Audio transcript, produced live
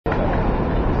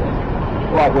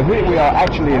Right, well here we are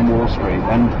actually in Wall Street,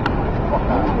 and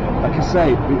like I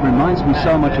say, it reminds me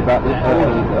so much about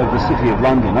the city of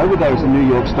London. Over there is the New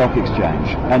York Stock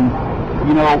Exchange, and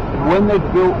you know, when they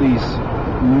built these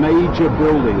major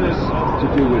buildings to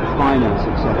do with finance,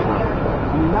 etc.,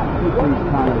 I mean, that becomes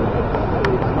kind of,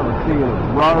 it's got a feel of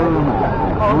Rome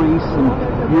or Greece,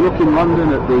 and you look in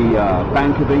London at the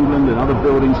Bank of England and other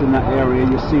buildings in that area,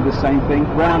 you see the same thing.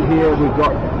 Around here we've got,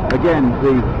 again,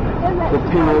 the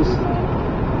pillars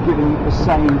giving the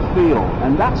same feel,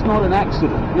 and that's not an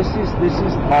accident. This is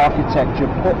architecture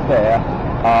put there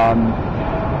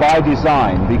by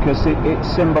design, because it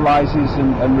symbolizes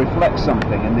and reflects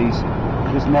something in this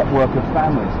network of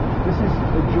families. This is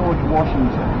George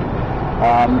Washington,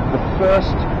 the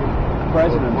first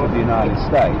president of the United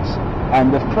States,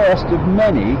 and the first of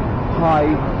many high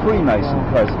Freemason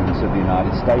presidents of the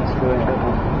United States, doing a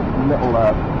little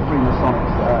Freemasonic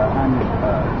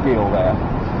deal there.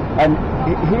 And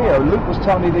here, Luke was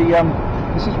telling me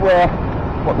this is where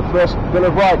the first Bill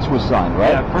of Rights was signed,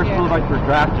 right? Yeah, first Bill of Rights was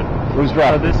drafted. It was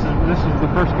drafted. So this is the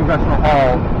first congressional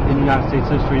hall in United States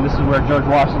history. This is where George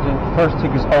Washington first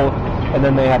took his oath, and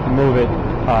then they had to move it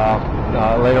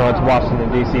later on to Washington,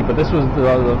 D.C. But this was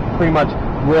pretty much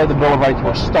where the Bill of Rights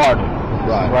were started.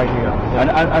 Right here.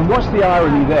 Yeah. And what's the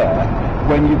irony there,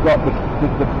 when you've got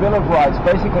the Bill of Rights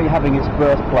basically having its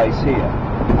birthplace here,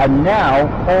 and now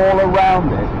all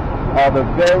around it are the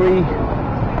very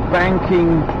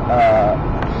banking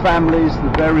families,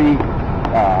 the very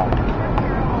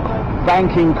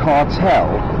banking cartel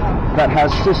that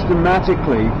has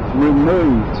systematically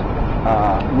removed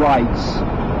rights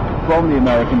from the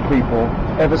American people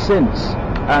ever since,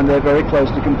 and they're very close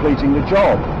to completing the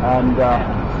job. And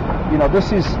you know,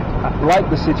 this is like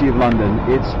the City of London.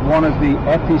 It's one of the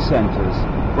epicenters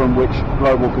from which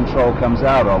global control comes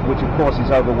out of, which of course is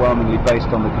overwhelmingly based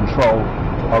on the control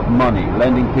of money,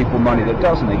 lending people money that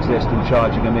doesn't exist and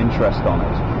charging them interest on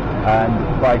it.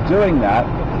 And by doing that,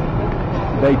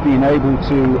 they've been able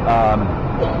to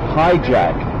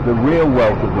hijack the real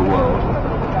wealth of the world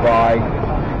by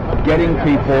getting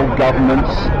people,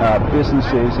 governments,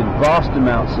 businesses in vast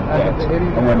amounts of debt,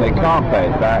 and when they can't pay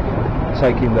it back,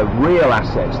 taking the real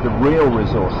assets, the real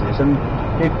resources. And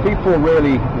if people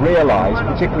really realize,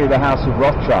 particularly the House of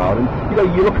Rothschild, and you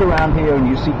know, you look around here and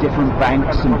you see different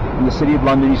banks, and in the City of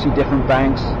London you see different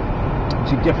banks,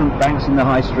 in the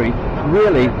high street.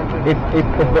 Really, if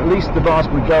at least the vast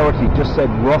majority just said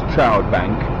Rothschild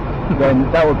Bank,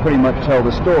 then that would pretty much tell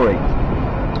the story.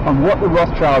 And what the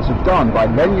Rothschilds have done by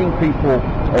lending people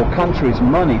or countries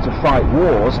money to fight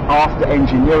wars after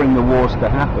engineering the wars to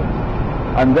happen,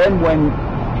 and then when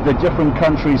the different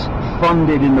countries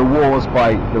funded in the wars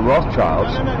by the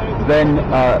Rothschilds then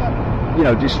you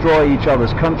know, destroy each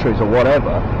other's countries or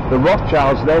whatever, the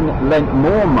Rothschilds then lent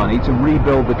more money to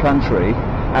rebuild the country,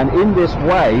 and in this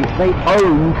way they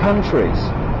own countries.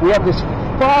 We have this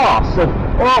farce of,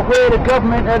 oh, we're the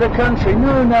government of the country.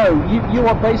 No, you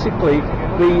are basically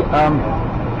the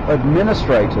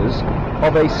administrators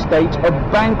of a state of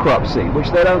bankruptcy, which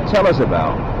they don't tell us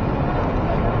about.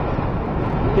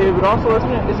 Okay, but also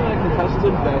isn't it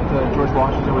contested that George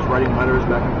Washington was writing letters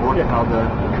back and forth how the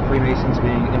Freemasons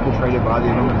being infiltrated by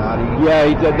the Illuminati?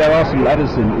 Yeah, there are some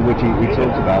letters in which he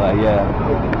talked about that. Yeah,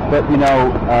 but you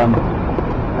know,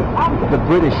 the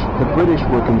British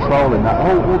were controlling that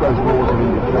all those wars of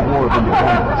the War of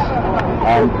Independence,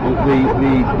 and the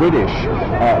British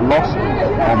lost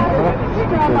on purpose,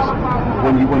 because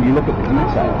when you look at the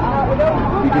detail,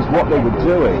 because what they were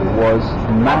doing was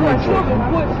managing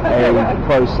a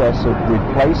process of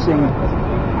replacing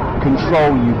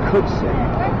control you could see,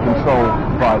 control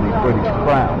by the British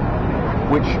Crown,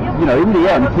 which, you know, in the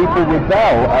end people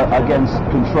rebel against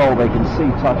control they can see,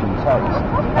 touch and taste,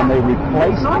 and they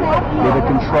replaced it with a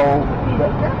control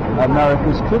that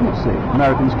Americans couldn't see.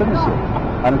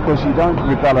 And of course you don't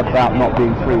rebel about not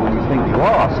being free when you think you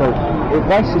are, so it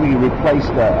basically replaced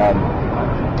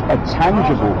a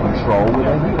tangible control with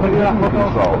a hidden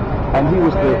control, and he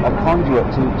was a conduit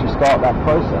to start that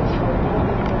process.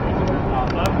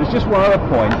 There's just one other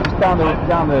point. Just down the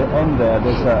end there,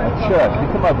 there's a church. You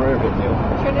come over here a bit, Neil.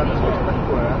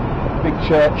 Big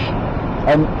church.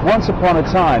 And once upon a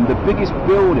time, the biggest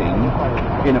building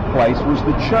in a place was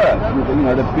the church, with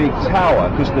the big tower,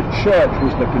 because the church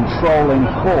was the controlling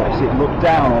force. It looked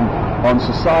down on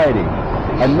society.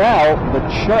 And now the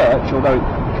church, although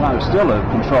kind of still a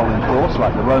controlling force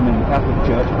like the Roman Catholic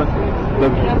Church, but the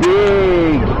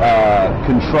big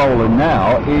controller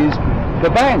now is the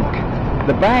banks.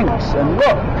 And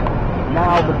look,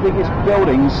 now the biggest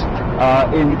buildings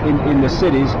in the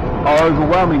cities are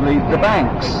overwhelmingly the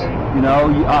banks. You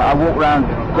know, I walk around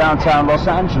downtown Los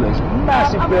Angeles,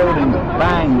 massive buildings,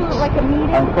 banks,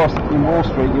 and of course in Wall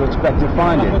Street you expect to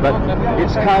find it, but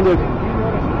it's kind of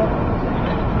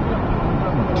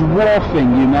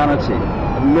dwarfing humanity,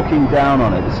 looking down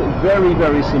on it. It's very,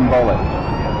 very symbolic.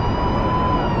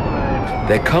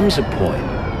 There comes a point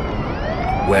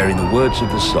where, in the words of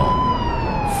the song,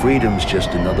 freedom's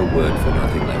just another word for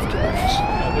nothing left to lose.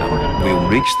 And we'll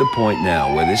reach the point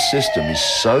now where this system is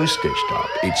so stitched up,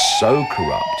 it's so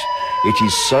corrupt, it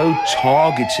is so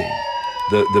targeting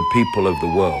the people of the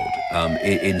world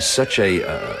in such a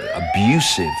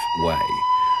abusive way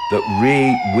that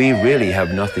we really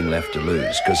have nothing left to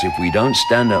lose, because if we don't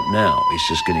stand up now, it's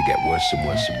just going to get worse and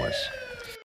worse and worse.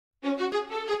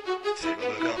 Take a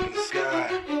look up in the sky.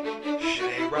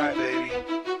 Shit ain't right, baby.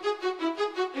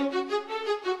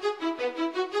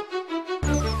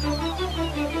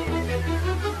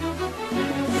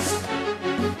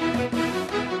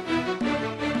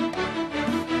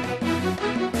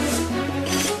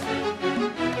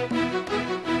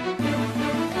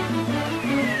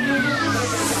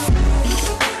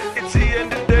 It's the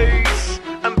end of days.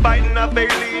 I'm fighting off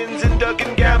aliens and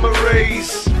ducking gamma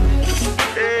rays.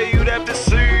 Yeah, you'd have to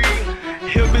see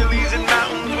hillbillies in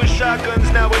mountains with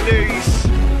shotguns nowadays.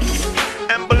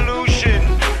 And pollution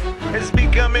has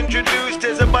become introduced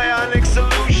as a bionic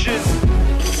solution.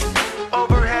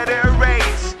 Overhead air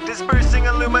raids, dispersing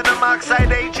aluminum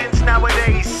oxide agents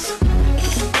nowadays.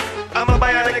 I'm a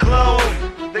bionic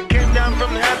clone that came down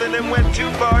from heaven and went too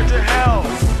far to hell.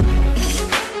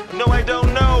 No, I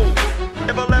don't know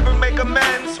if I'll ever make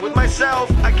amends with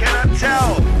myself, I cannot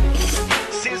tell.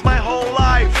 Seems my whole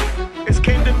life has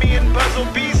came to me in puzzle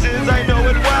pieces, I know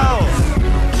it well.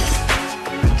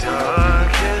 The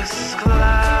darkest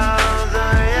clouds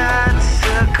are yet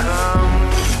to come,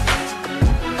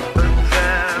 but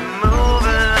they're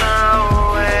moving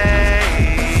away.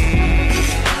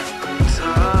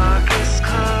 Darkest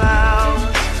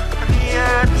clouds are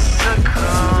yet to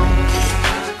come,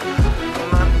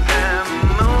 but they're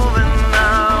moving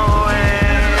away.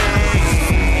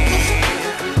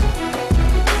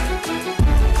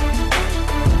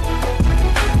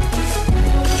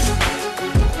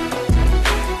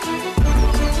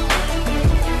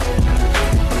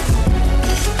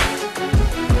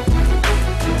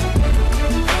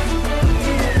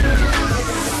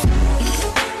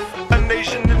 A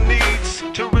nation that needs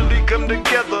to really come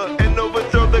together and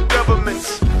overthrow the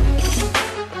governments.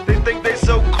 They think they're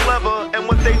so clever, and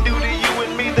what they do to you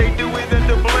and me, they do it in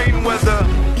the plain weather.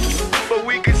 But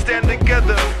we can stand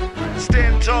together,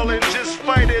 stand tall and just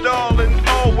fight it all in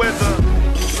all weather.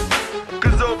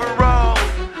 Cause overall,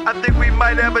 I think we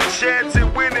might have a chance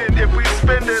at winning if we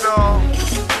spend it all.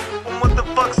 And what the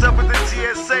fuck's up with the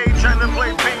TSA trying to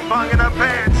play ping pong and